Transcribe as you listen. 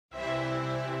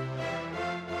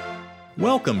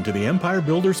Welcome to the Empire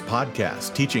Builders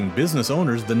Podcast, teaching business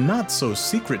owners the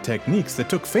not-so-secret techniques that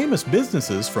took famous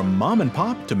businesses from mom and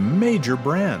pop to major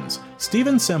brands.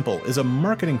 Stephen Semple is a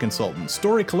marketing consultant,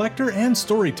 story collector, and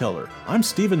storyteller. I'm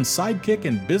Stephen's sidekick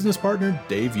and business partner,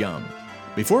 Dave Young.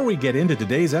 Before we get into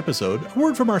today's episode, a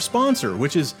word from our sponsor,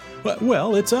 which is,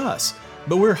 well, it's us.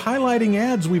 But we're highlighting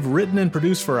ads we've written and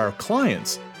produced for our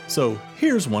clients. So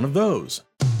here's one of those.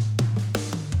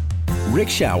 Rick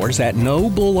Showers at No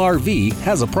Bull RV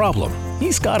has a problem.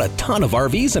 He's got a ton of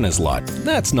RVs in his lot.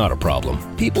 That's not a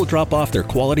problem. People drop off their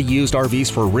quality used RVs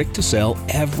for Rick to sell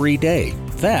every day.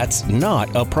 That's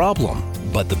not a problem.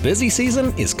 But the busy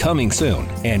season is coming soon,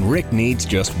 and Rick needs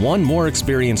just one more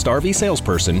experienced RV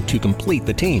salesperson to complete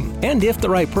the team. And if the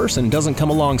right person doesn't come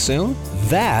along soon,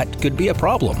 that could be a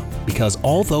problem, because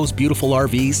all those beautiful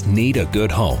RVs need a good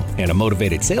home, and a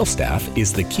motivated sales staff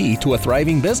is the key to a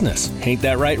thriving business. Ain't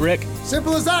that right, Rick?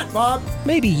 Simple as that, Bob.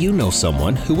 Maybe you know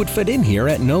someone who would fit in here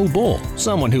at No Bull.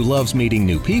 Someone who loves meeting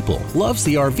new people, loves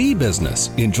the RV business,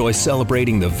 enjoys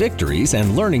celebrating the victories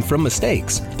and learning from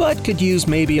mistakes, but could use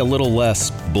maybe a little less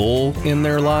bull in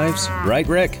their lives. Right,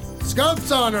 Rick?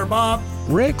 Scope's on her, Bob.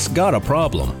 Rick's got a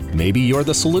problem. Maybe you're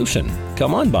the solution.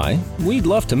 Come on by. We'd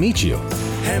love to meet you.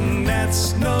 And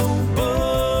that's No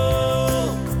Bull.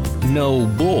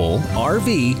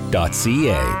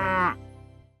 NoBullRV.ca.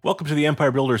 Welcome to the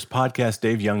Empire Builders Podcast.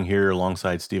 Dave Young here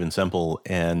alongside Stephen Semple.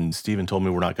 And Stephen told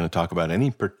me we're not going to talk about any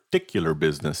particular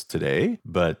business today,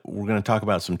 but we're going to talk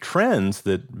about some trends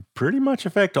that pretty much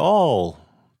affect all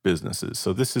businesses.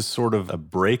 So this is sort of a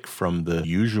break from the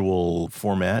usual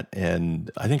format,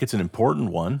 and I think it's an important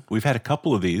one. We've had a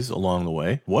couple of these along the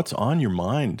way. What's on your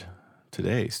mind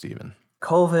today, Stephen?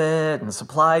 COVID and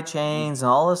supply chains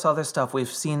and all this other stuff. We've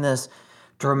seen this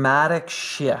dramatic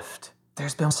shift.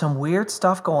 There's been some weird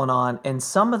stuff going on, and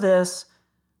some of this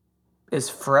is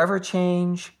forever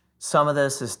change, some of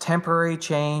this is temporary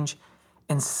change,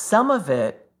 and some of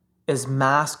it is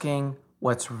masking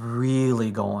what's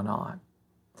really going on.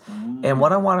 And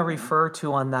what I want to refer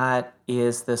to on that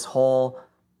is this whole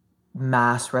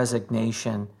mass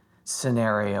resignation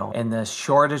scenario and the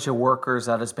shortage of workers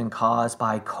that has been caused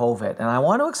by COVID. And I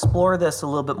want to explore this a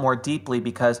little bit more deeply,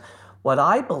 because what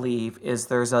I believe is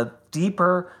there's a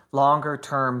deeper, longer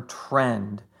term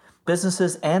trend.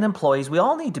 Businesses and employees, we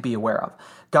all need to be aware of.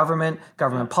 Government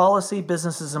policy,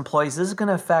 businesses, employees, this is going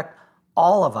to affect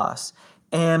all of us.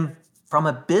 And from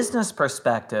a business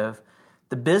perspective,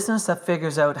 the business that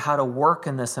figures out how to work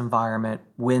in this environment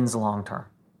wins long term.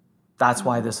 That's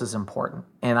why this is important.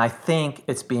 And I think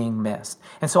it's being missed.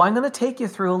 And so I'm going to take you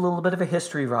through a little bit of a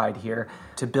history ride here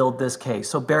to build this case.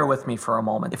 So bear with me for a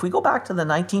moment. If we go back to the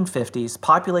 1950s,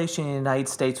 population in the United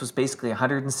States was basically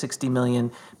 160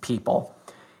 million people.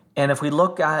 And if we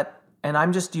look at, and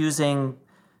I'm just using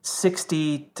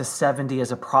 60 to 70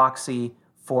 as a proxy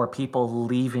for people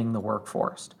leaving the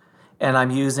workforce. And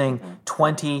I'm using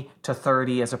 20 to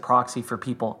 30 as a proxy for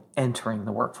people entering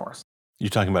the workforce. You're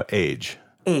talking about age.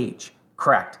 Age,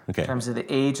 correct. Okay. In terms of the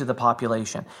age of the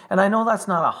population. And I know that's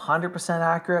not 100%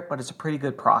 accurate, but it's a pretty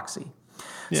good proxy.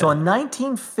 Yeah. So in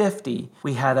 1950,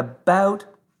 we had about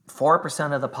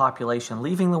 4% of the population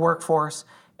leaving the workforce,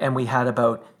 and we had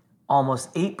about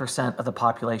almost 8% of the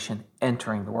population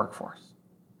entering the workforce.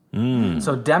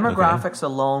 So demographics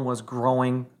alone was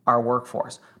growing our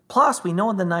workforce. Plus, we know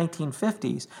in the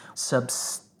 1950s,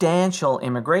 substantial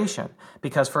immigration.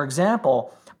 Because, for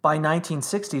example, by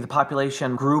 1960, the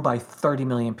population grew by 30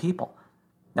 million people.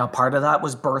 Now, part of that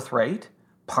was birth rate,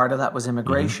 part of that was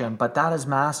immigration, but that is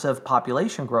massive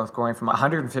population growth, growing from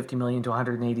 150 million to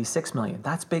 186 million.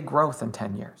 That's big growth in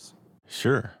 10 years.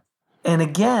 Sure. And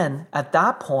again, at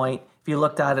that point, if you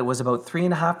looked at it, it was about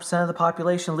 3.5% of the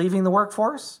population leaving the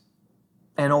workforce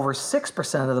and over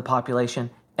 6% of the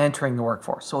population entering the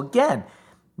workforce. So again,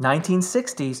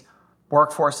 1960s,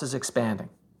 workforce is expanding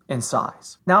in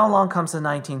size. Now along comes the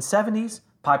 1970s,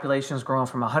 population has grown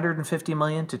from 150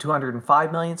 million to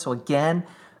 205 million. So again,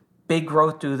 big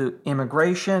growth due to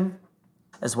immigration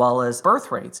as well as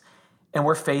birth rates. And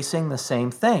we're facing the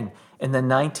same thing. In the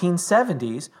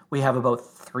 1970s, we have about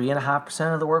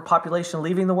 3.5% of the work population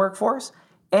leaving the workforce.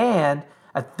 And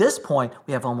at this point,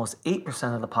 we have almost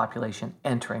 8% of the population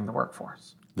entering the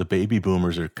workforce. The baby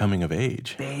boomers are coming of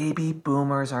age. Baby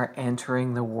boomers are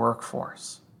entering the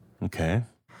workforce. Okay.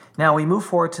 Now we move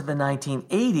forward to the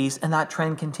 1980s, and that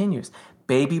trend continues.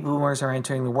 Baby boomers are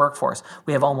entering the workforce.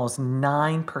 We have almost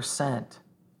 9%, a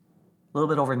little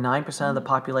bit over 9% of the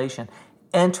population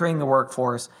entering the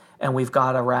workforce, and we've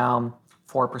got around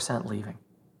 4% leaving.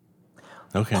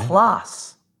 Okay.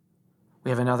 Plus,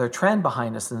 We have another trend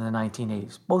behind us in the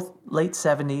 1980s, both late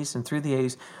 70s and through the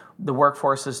 80s. The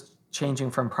workforce is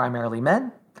changing from primarily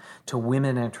men to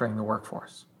women entering the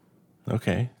workforce.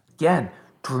 Okay. Again,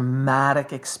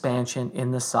 dramatic expansion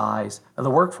in the size of the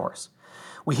workforce.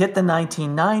 We hit the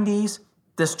 1990s.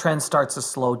 This trend starts to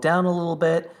slow down a little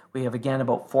bit. We have, again,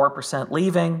 about 4%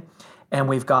 leaving, and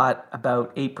we've got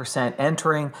about 8%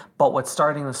 entering. But what's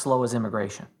starting to slow is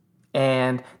immigration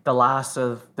and the last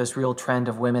of this real trend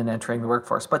of women entering the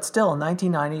workforce. But still, in the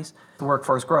 1990s, the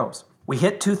workforce grows. We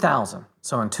hit 2000.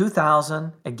 So in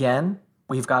 2000, again,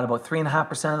 we've got about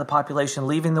 3.5% of the population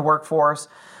leaving the workforce.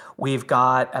 We've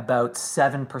got about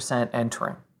 7%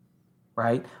 entering,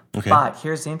 right? Okay. But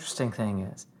here's the interesting thing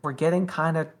is we're getting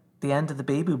kind of the end of the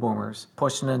baby boomers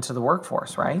pushing into the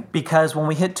workforce, right? Because when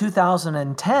we hit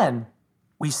 2010,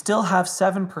 we still have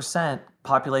 7%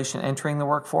 population entering the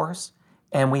workforce,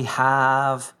 and we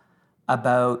have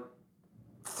about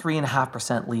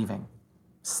 3.5% leaving.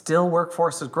 Still,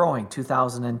 workforce is growing,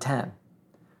 2010.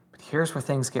 But here's where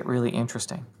things get really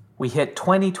interesting. We hit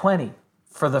 2020.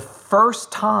 For the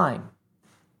first time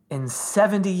in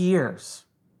 70 years,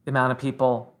 the amount of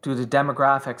people, due to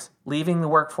demographics, leaving the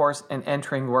workforce and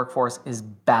entering the workforce is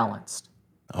balanced.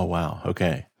 Oh, wow.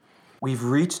 Okay. We've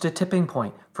reached a tipping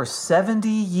point. For 70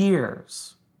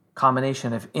 years,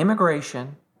 combination of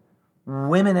immigration,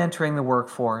 women entering the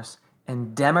workforce,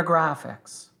 and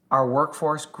demographics, our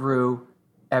workforce grew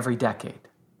every decade.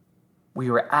 We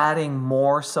were adding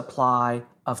more supply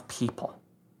of people.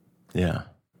 Yeah.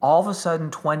 All of a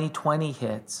sudden, 2020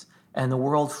 hits, and the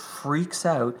world freaks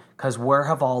out because where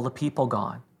have all the people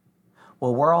gone?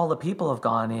 Well, where all the people have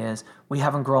gone is we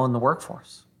haven't grown the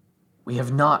workforce. We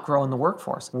have not grown the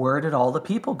workforce. Where did all the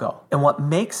people go? And what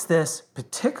makes this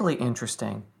particularly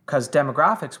interesting, because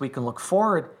demographics, we can look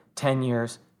forward 10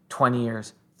 years, 20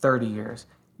 years, 30 years.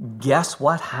 Guess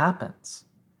what happens?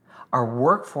 Our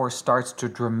workforce starts to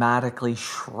dramatically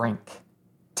shrink.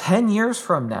 10 years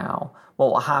from now,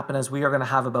 what will happen is we are going to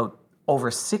have about over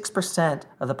 6%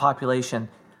 of the population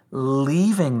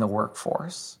leaving the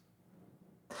workforce,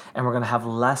 and we're going to have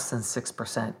less than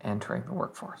 6% entering the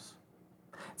workforce.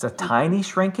 It's a tiny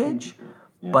shrinkage,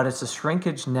 but it's a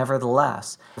shrinkage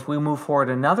nevertheless. If we move forward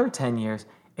another 10 years,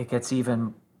 it gets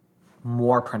even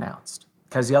more pronounced.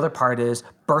 Because the other part is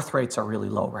birth rates are really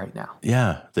low right now.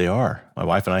 Yeah, they are. My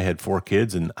wife and I had 4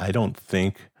 kids, and I don't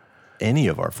think any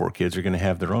of our 4 kids are going to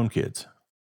have their own kids.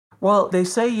 Well, they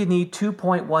say you need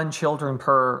 2.1 children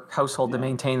per household to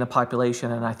maintain the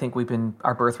population, and I think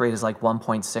our birth rate is like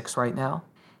 1.6 right now.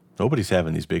 Nobody's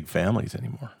having these big families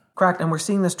anymore. Correct, and we're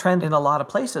seeing this trend in a lot of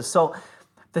places. So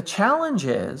the challenge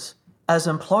is, as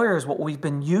employers, what we've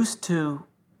been used to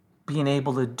being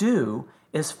able to do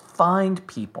is find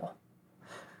people.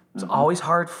 It's always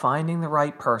hard finding the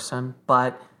right person,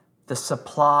 but the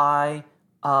supply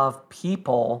of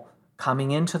people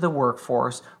coming into the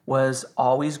workforce was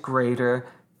always greater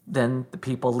than the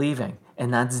people leaving,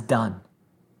 and that's done.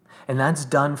 And that's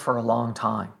done for a long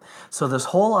time. So this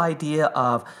whole idea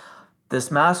of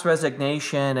this mass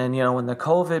resignation and, when the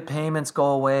COVID payments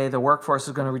go away, the workforce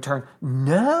is going to return.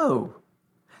 No,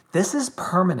 this is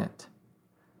permanent.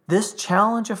 This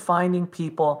challenge of finding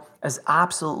people is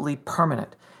absolutely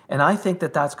permanent. And I think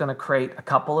that that's going to create a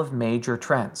couple of major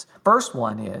trends. First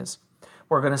one is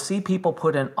we're going to see people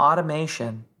put in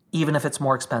automation, even if it's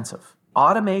more expensive.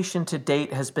 Automation to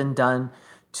date has been done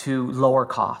to lower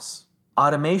costs.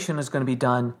 Automation is going to be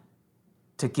done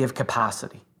to give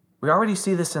capacity. We already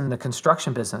see this in the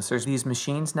construction business. There's these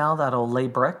machines now that'll lay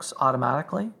bricks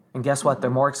automatically. And guess what? They're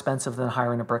more expensive than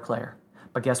hiring a bricklayer.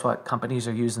 But guess what? Companies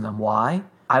are using them. Why?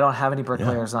 I don't have any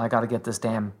bricklayers and I got to get this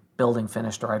damn building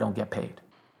finished or I don't get paid.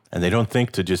 And they don't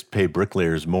think to just pay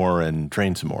bricklayers more and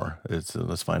train some more. It's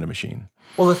let's find a machine.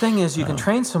 Well, the thing is, you can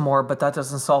train some more, but that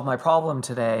doesn't solve my problem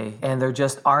today, and there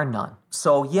just are none.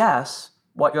 So yes,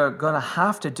 what you're going to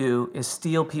have to do is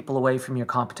steal people away from your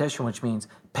competition, which means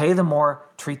pay them more,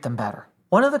 treat them better.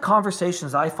 One of the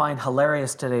conversations I find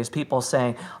hilarious today is people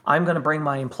saying, I'm going to bring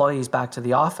my employees back to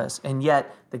the office, and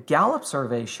yet the Gallup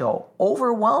surveys show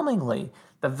overwhelmingly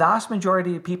the vast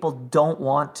majority of people don't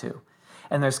want to.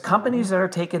 And there's companies that are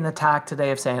taking the tack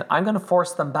today of saying, I'm going to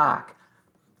force them back.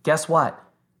 Guess what?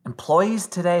 Employees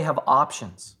today have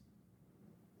options.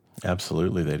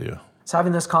 Absolutely, they do. I was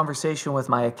having this conversation with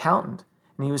my accountant,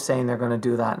 and he was saying they're going to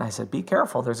do that. And I said, be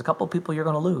careful. There's a couple of people you're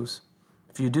going to lose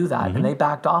if you do that. And they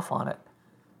backed off on it,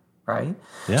 right?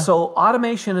 Yeah. So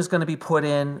automation is going to be put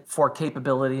in for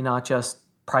capability, not just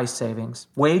price savings.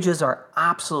 Wages are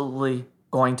absolutely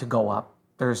going to go up.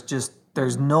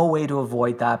 There's no way to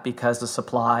avoid that because of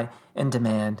supply and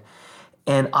demand.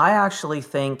 And I actually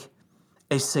think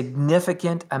a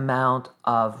significant amount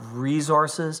of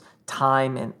resources,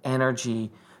 time, and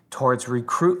energy towards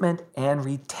recruitment and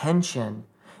retention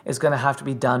is going to have to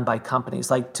be done by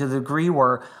companies. Like, to the degree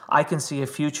where I can see a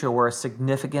future where a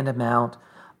significant amount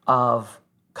of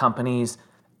companies'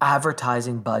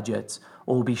 advertising budgets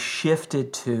will be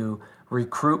shifted to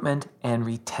recruitment and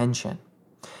retention.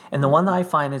 And the one that I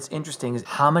find is interesting is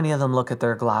how many of them look at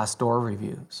their Glassdoor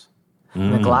reviews.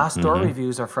 And the Glassdoor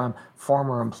reviews are from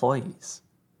former employees.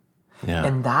 Yeah.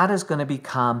 And that is going to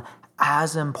become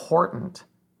as important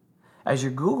as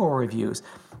your Google reviews.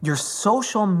 Your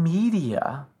social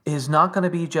media is not going to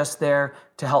be just there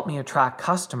to help me attract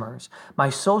customers. My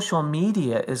social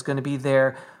media is going to be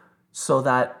there so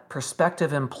that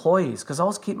prospective employees, because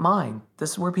always keep in mind,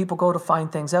 this is where people go to find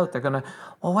things out. They're going to,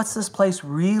 well, what's this place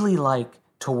really like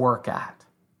to work at?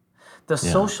 The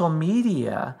social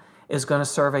media is going to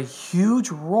serve a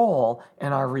huge role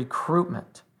in our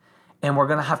recruitment. And we're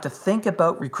going to have to think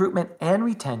about recruitment and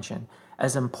retention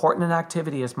as important an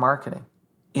activity as marketing.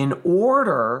 In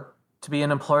order to be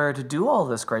an employer to do all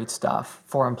this great stuff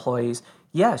for employees,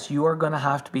 yes, you are going to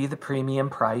have to be the premium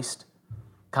priced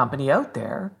company out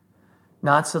there,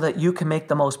 not so that you can make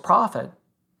the most profit,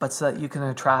 but so that you can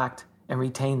attract and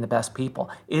retain the best people.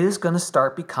 It is going to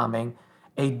start becoming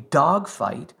a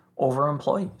dogfight over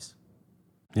employees.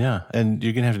 Yeah, and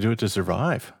you're going to have to do it to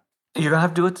survive. You're going to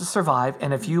have to do it to survive.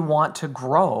 And if you want to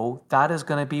grow, that is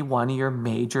going to be one of your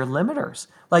major limiters.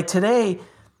 Like today,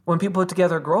 when people put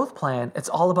together a growth plan, it's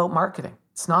all about marketing.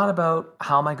 It's not about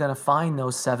how am I going to find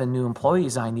those 7 new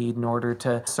employees I need in order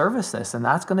to service this. And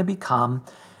that's going to become,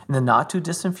 in the not too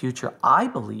distant future, I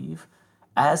believe,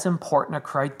 as important a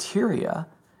criteria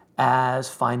as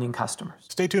finding customers.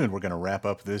 Stay tuned. We're going to wrap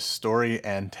up this story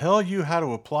and tell you how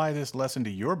to apply this lesson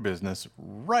to your business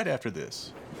right after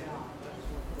this.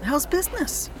 How's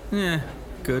business? Yeah,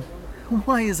 good.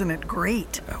 Why isn't it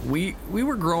great? We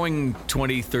were growing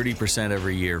 20-30%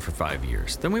 every year for 5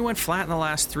 years. Then we went flat in the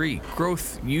last 3.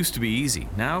 Growth used to be easy.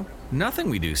 Now, nothing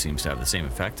we do seems to have the same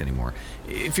effect anymore.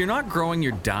 If you're not growing,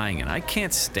 you're dying, and I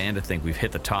can't stand to think we've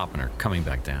hit the top and are coming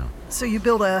back down. So you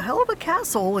build a hell of a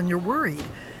castle and you're worried.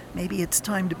 Maybe it's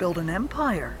time to build an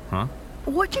empire. Huh?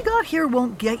 What you got here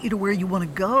won't get you to where you want to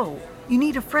go. You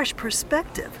need a fresh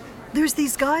perspective. There's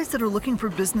these guys that are looking for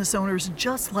business owners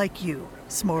just like you.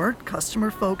 Smart,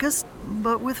 customer-focused,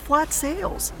 but with flat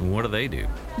sales. What do they do?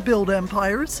 Build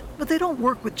empires, but they don't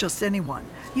work with just anyone.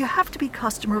 You have to be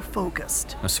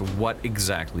customer-focused. So what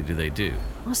exactly do they do?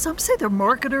 Well, some say they're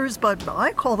marketers, but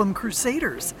I call them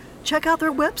crusaders. Check out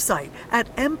their website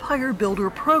at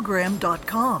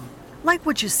empirebuilderprogram.com. Like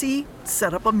what you see,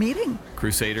 set up a meeting.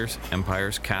 Crusaders,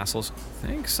 empires, castles. I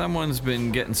think someone's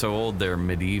been getting so old they're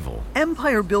medieval.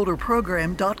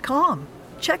 empirebuilderprogram.com.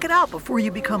 Check it out before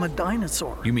you become a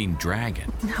dinosaur. You mean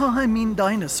dragon? No, I mean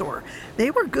dinosaur.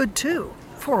 They were good too,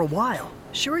 for a while.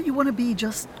 Sure you want to be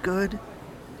just good?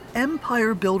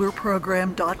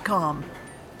 empirebuilderprogram.com.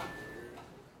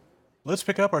 Let's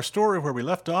pick up our story where we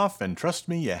left off, and trust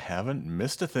me, you haven't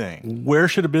missed a thing. Where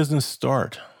should a business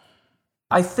start?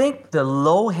 I think the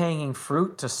low-hanging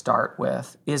fruit to start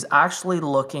with is actually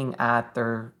looking at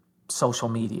their social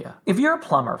media. If you're a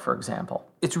plumber, for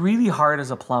example, it's really hard as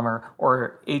a plumber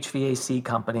or HVAC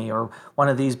company or one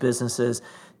of these businesses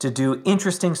to do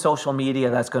interesting social media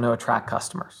that's going to attract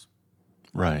customers.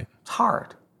 Right. It's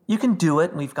hard. You can do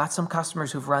it, and we've got some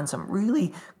customers who've run some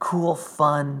really cool,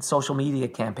 fun social media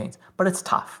campaigns, but it's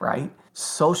tough, right?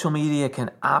 Social media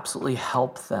can absolutely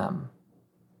help them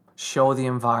show the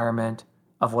environment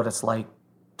of what it's like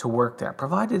to work there,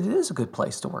 provided it is a good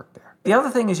place to work there. The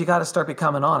other thing is you got to start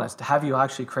becoming honest. Have you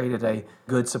actually created a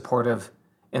good, supportive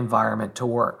environment to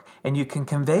work? And you can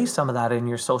convey some of that in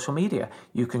your social media.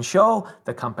 You can show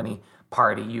the company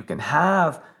party. You can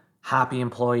have happy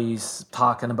employees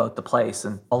talking about the place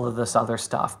and all of this other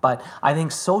stuff. But I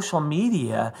think social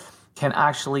media can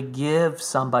actually give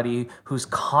somebody who's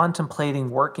contemplating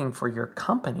working for your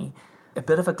company a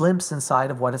bit of a glimpse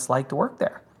inside of what it's like to work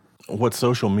there. What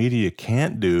social media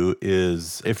can't do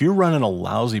is, if you're running a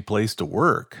lousy place to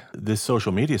work, this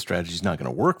social media strategy is not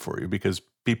going to work for you because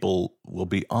people will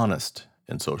be honest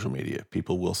in social media.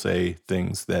 People will say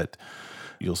things that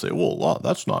you'll say, well,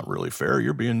 that's not really fair.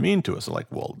 You're being mean to us. Like,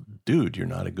 well, dude, you're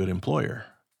not a good employer.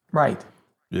 Right.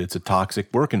 It's a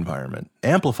toxic work environment.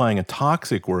 Amplifying a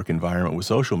toxic work environment with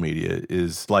social media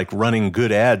is like running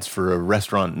good ads for a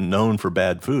restaurant known for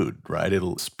bad food, right?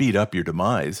 It'll speed up your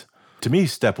demise. To me,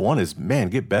 step one is, man,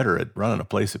 get better at running a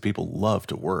place that people love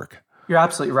to work. You're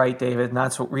absolutely right, David. And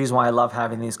that's the reason why I love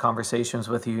having these conversations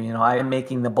with you. You know, I am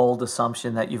making the bold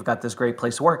assumption that you've got this great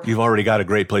place to work. You've already got a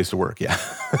great place to work, yeah.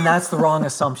 And that's the wrong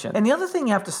assumption. And the other thing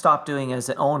you have to stop doing as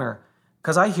an owner,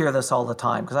 because I hear this all the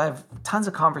time, because I have tons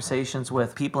of conversations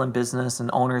with people in business and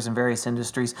owners in various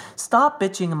industries. Stop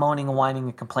bitching and moaning and whining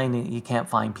and complaining that you can't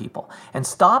find people. And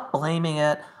stop blaming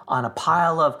it on a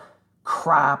pile of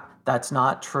crap that's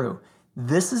not true.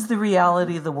 This is the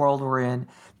reality of the world we're in.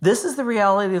 This is the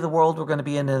reality of the world we're going to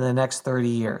be in the next 30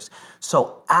 years.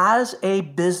 So as a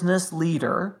business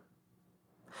leader,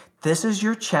 this is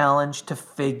your challenge to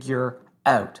figure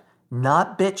out,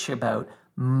 not bitch about,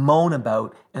 moan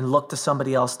about, and look to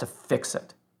somebody else to fix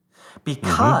it.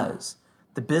 Because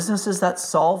the businesses that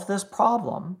solve this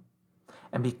problem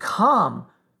and become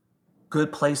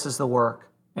good places to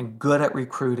work and good at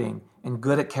recruiting and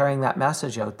good at carrying that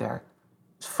message out there,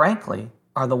 frankly,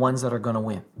 are the ones that are going to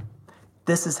win.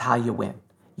 This is how you win.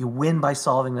 You win by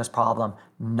solving this problem,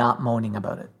 not moaning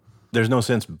about it. There's no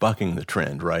sense bucking the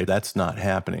trend, right? That's not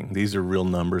happening. These are real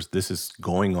numbers. This is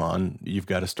going on. You've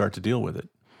got to start to deal with it.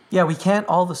 Yeah, we can't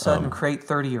all of a sudden create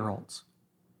 30-year-olds.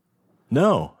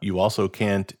 No, you also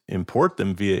can't import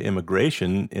them via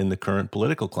immigration in the current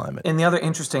political climate. And the other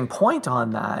interesting point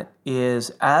on that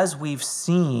is, as we've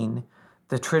seen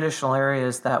the traditional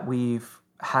areas that we've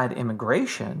had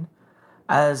immigration,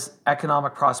 as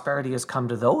economic prosperity has come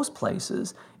to those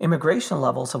places, immigration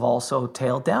levels have also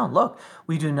tailed down. Look,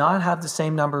 we do not have the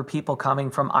same number of people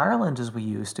coming from Ireland as we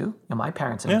used to. And my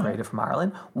parents immigrated from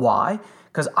Ireland. Why?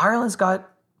 Because Ireland's got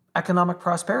economic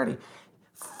prosperity.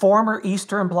 Former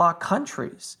Eastern Bloc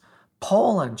countries,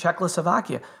 Poland,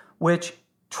 Czechoslovakia, which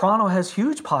Toronto has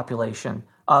huge population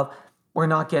of, we're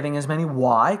not getting as many.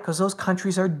 Why? Because those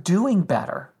countries are doing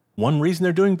better. One reason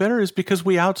they're doing better is because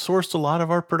we outsourced a lot of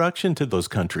our production to those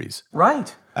countries.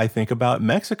 Right. I think about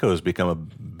Mexico has become a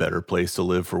better place to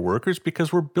live for workers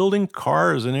because we're building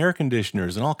cars and air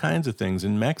conditioners and all kinds of things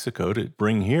in Mexico to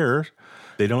bring here.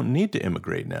 They don't need to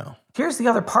immigrate now. Here's the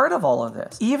other part of all of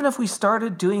this. Even if we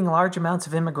started doing large amounts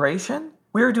of immigration,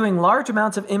 we were doing large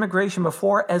amounts of immigration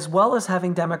before, as well as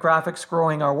having demographics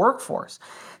growing our workforce.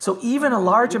 So even a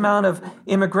large amount of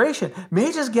immigration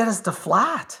may just get us to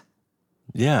flat.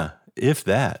 Yeah, if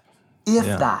that. If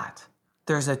that.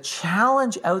 There's a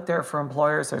challenge out there for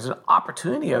employers. There's an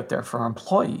opportunity out there for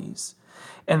employees.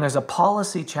 And there's a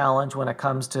policy challenge when it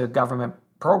comes to government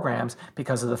programs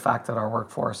because of the fact that our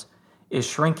workforce is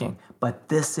shrinking. But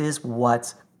this is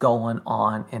what's going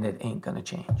on, and it ain't going to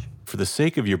change. For the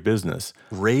sake of your business,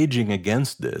 raging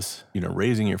against this,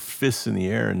 raising your fists in the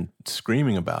air and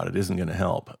screaming about it isn't going to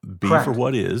help. Be Correct. for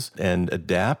what is and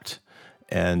adapt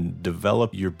and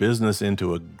develop your business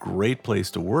into a great place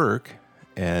to work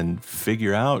and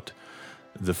figure out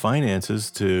the finances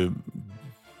to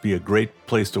be a great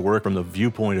place to work from the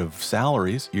viewpoint of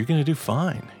salaries. You're going to do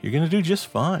fine. You're going to do just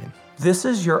fine. This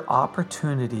is your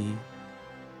opportunity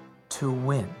to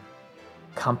win.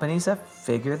 Companies that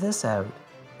figure this out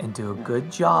and do a good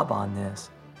job on this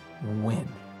win.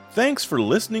 Thanks for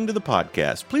listening to the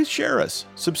podcast. Please share us,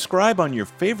 subscribe on your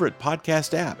favorite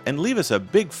podcast app, and leave us a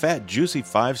big, fat, juicy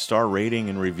 5-star rating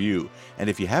and review. And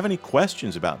if you have any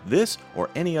questions about this or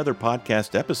any other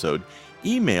podcast episode,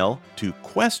 email to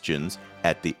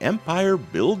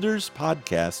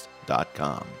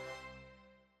questions@theempirebuilderspodcast.com.